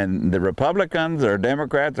the Republicans or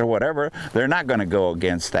Democrats or whatever, they're not going to go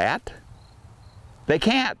against that. They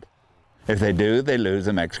can't. If they do, they lose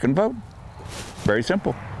the Mexican vote. Very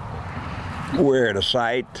simple. We're at a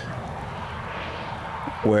site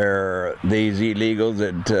where these illegals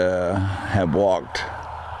that have walked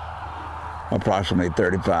approximately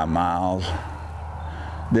 35 miles,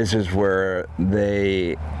 this is where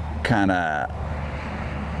they kind of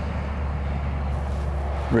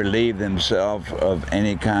relieve themselves of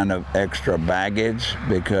any kind of extra baggage,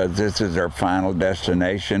 because this is their final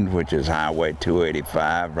destination, which is Highway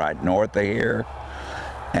 285 right north of here.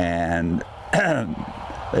 And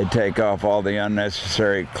they take off all the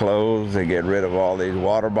unnecessary clothes, they get rid of all these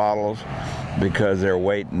water bottles, because they're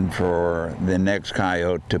waiting for the next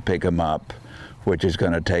coyote to pick them up, which is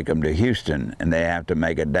going to take them to Houston. And they have to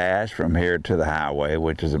make a dash from here to the highway,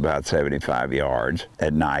 which is about 75 yards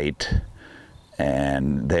at night.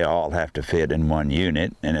 And they all have to fit in one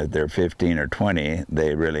unit, and if they're 15 or 20,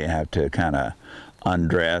 they really have to kind of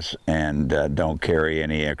undress and don't carry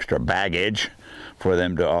any extra baggage for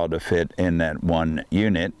them to all to fit in that one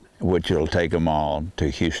unit, which will take them all to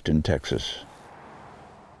Houston, Texas.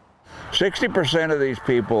 60% of these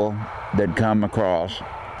people that come across,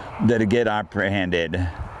 that get apprehended,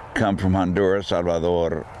 come from Honduras,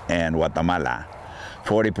 Salvador, and Guatemala.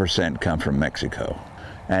 40% come from Mexico.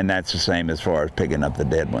 And that's the same as far as picking up the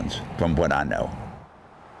dead ones, from what I know.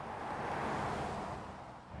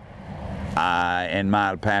 In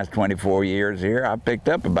my past 24 years here, I picked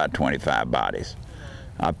up about 25 bodies.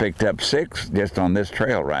 I picked up 6 just on this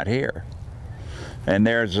trail right here. And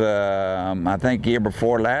there's, I think year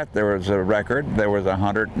before last, there was a record, there was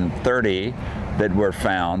 130 that were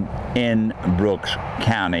found in Brooks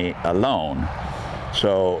County alone.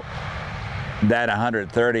 So that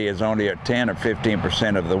 130 is only a 10 or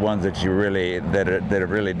 15% of the ones that you really that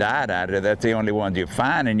have really died out there. That's the only ones you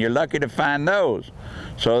find, and you're lucky to find those.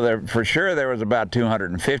 So there, for sure, there was about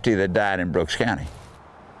 250 that died in Brooks County.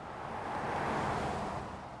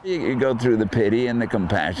 You go through the pity and the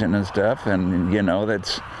compassion and stuff, and you know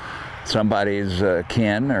that's somebody's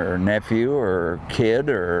kin or nephew or kid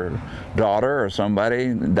or daughter or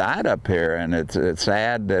somebody died up here, and it's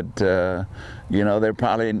sad that you know, they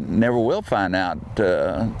probably never will find out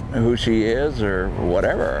who she is or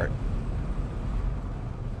whatever.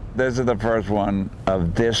 This is the first one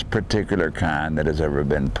of this particular kind that has ever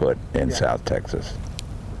been put in South Texas.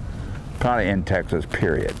 Probably in Texas,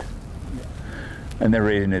 period. And the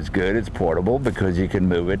reason it's good, it's portable, because you can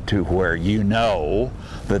move it to where you know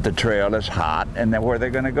that the trail is hot and that where they're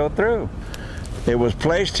going to go through. It was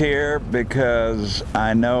placed here because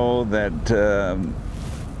I know that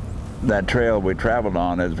that trail we traveled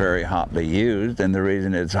on is very hotly used, and the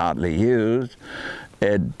reason it's hotly used,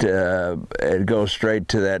 it goes straight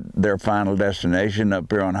to their final destination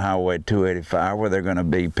up here on Highway 285 where they're going to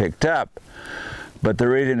be picked up. But the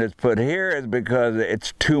reason it's put here is because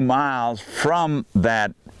it's 2 miles from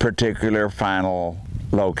that particular final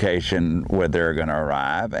location where they're going to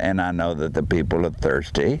arrive, and I know that the people are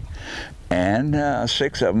thirsty, and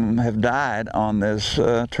 6 of them have died on this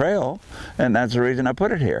trail, and that's the reason I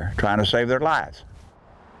put it here, trying to save their lives.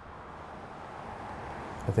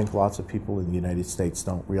 I think lots of people in the United States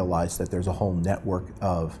don't realize that there's a whole network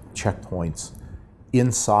of checkpoints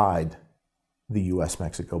inside the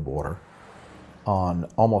U.S.-Mexico border on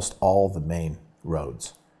almost all the main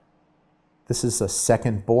roads. This is a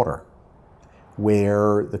second border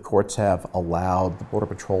where the courts have allowed the Border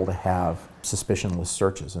Patrol to have suspicionless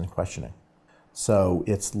searches and questioning. So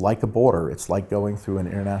it's like a border. It's like going through an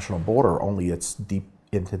international border, only it's deep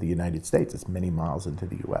into the United States. It's many miles into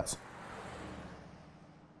the U.S.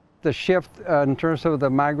 The shift in terms of the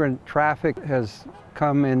migrant traffic has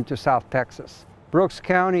come into South Texas. Brooks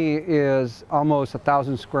County is almost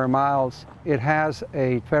 1,000 square miles. It has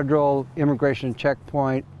a federal immigration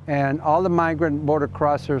checkpoint, and all the migrant border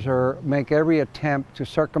crossers make every attempt to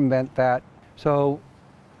circumvent that. So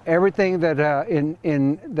everything that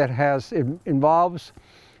involves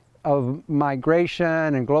of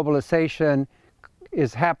migration and globalization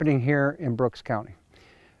is happening here in Brooks County.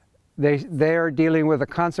 They are dealing with the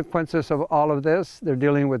consequences of all of this. They're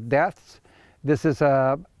dealing with deaths. This is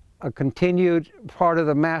a continued part of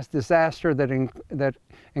the mass disaster that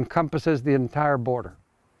encompasses the entire border.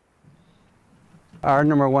 Our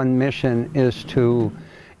 #1 mission is to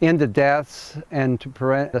end the deaths and to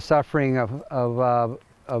prevent the suffering of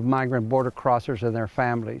migrant border crossers and their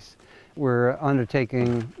families. We're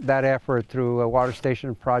undertaking that effort through a water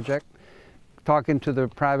station project, talking to the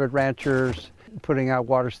private ranchers, putting out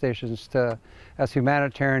water stations as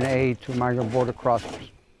humanitarian aid to migrant border crossers.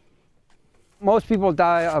 Most people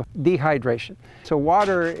die of dehydration. So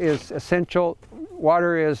water is essential.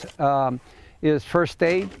 Water is first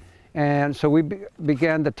aid. And so we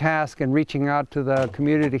began the task in reaching out to the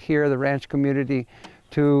community here, the ranch community,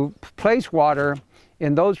 to place water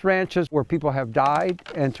in those ranches where people have died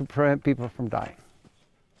and to prevent people from dying.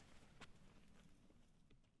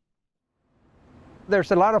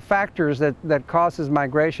 There's a lot of factors that causes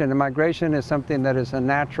migration, and migration is something that is a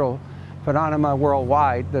natural phenomenon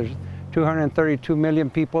worldwide. There's 232 million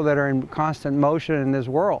people that are in constant motion in this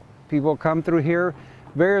world. People come through here,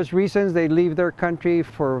 various reasons. They leave their country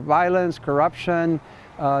for violence, corruption,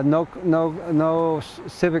 no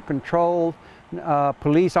civic control,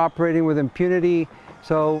 police operating with impunity.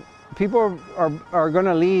 So people are going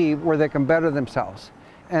to leave where they can better themselves.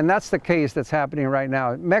 And that's the case that's happening right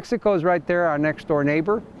now. Mexico is right there, our next door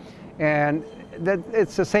neighbor. And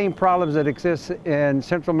it's the same problems that exist in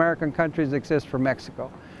Central American countries exist for Mexico.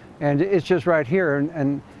 And it's just right here.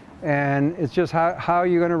 And it's just how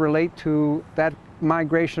you're going to relate to that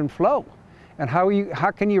migration flow. And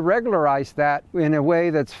how can you regularize that in a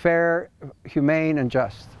way that's fair, humane, and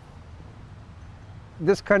just.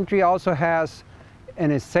 This country also has an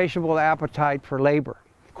insatiable appetite for labor.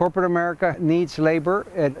 Corporate America needs labor.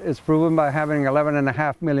 It's proven by having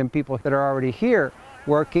 11.5 million people that are already here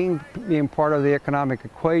working, being part of the economic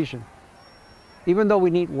equation. Even though we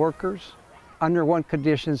need workers, under what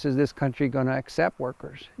conditions is this country going to accept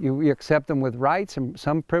workers? You accept them with rights and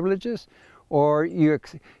some privileges, or you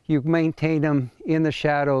maintain them in the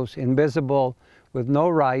shadows, invisible, with no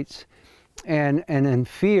rights, and in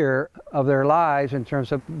fear of their lives in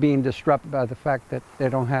terms of being disrupted by the fact that they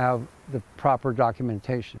don't have the proper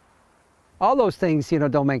documentation. All those things,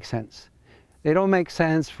 don't make sense. They don't make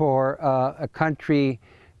sense for a country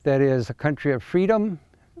that is a country of freedom,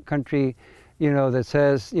 a country, that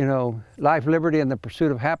says, life, liberty, and the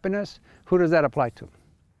pursuit of happiness. Who does that apply to?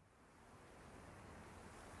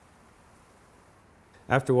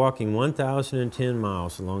 After walking 1,010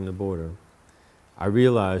 miles along the border, I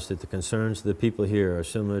realized that the concerns of the people here are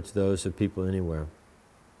similar to those of people anywhere.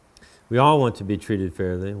 We all want to be treated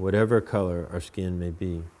fairly, whatever color our skin may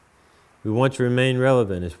be. We want to remain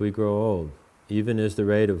relevant as we grow old, even as the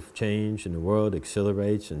rate of change in the world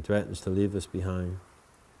accelerates and threatens to leave us behind.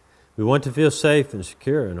 We want to feel safe and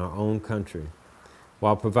secure in our own country,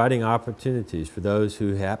 while providing opportunities for those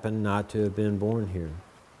who happen not to have been born here.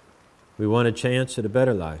 We want a chance at a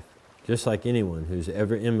better life, just like anyone who's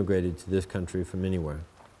ever immigrated to this country from anywhere.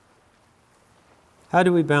 How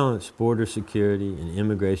do we balance border security and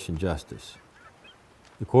immigration justice?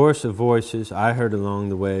 The chorus of voices I heard along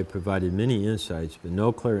the way provided many insights, but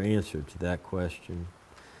no clear answer to that question.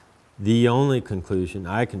 The only conclusion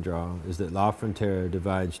I can draw is that La Frontera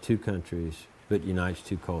divides two countries, but unites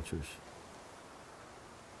two cultures.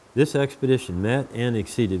 This expedition met and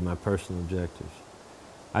exceeded my personal objectives.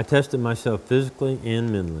 I tested myself physically and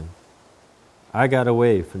mentally. I got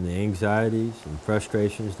away from the anxieties and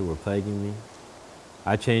frustrations that were plaguing me.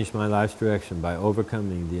 I changed my life's direction by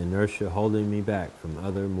overcoming the inertia holding me back from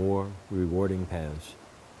other, more rewarding paths.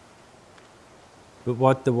 But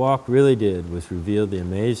what the walk really did was reveal the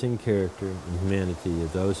amazing character and humanity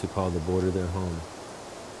of those who call the border their home.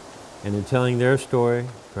 And in telling their story,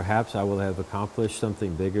 perhaps I will have accomplished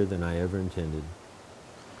something bigger than I ever intended.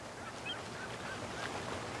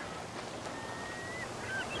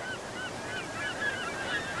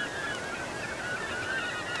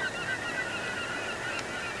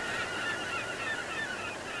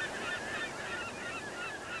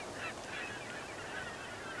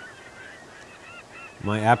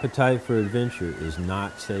 My appetite for adventure is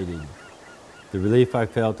not sated. The relief I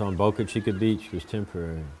felt on Boca Chica Beach was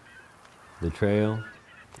temporary. The trail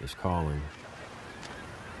is calling.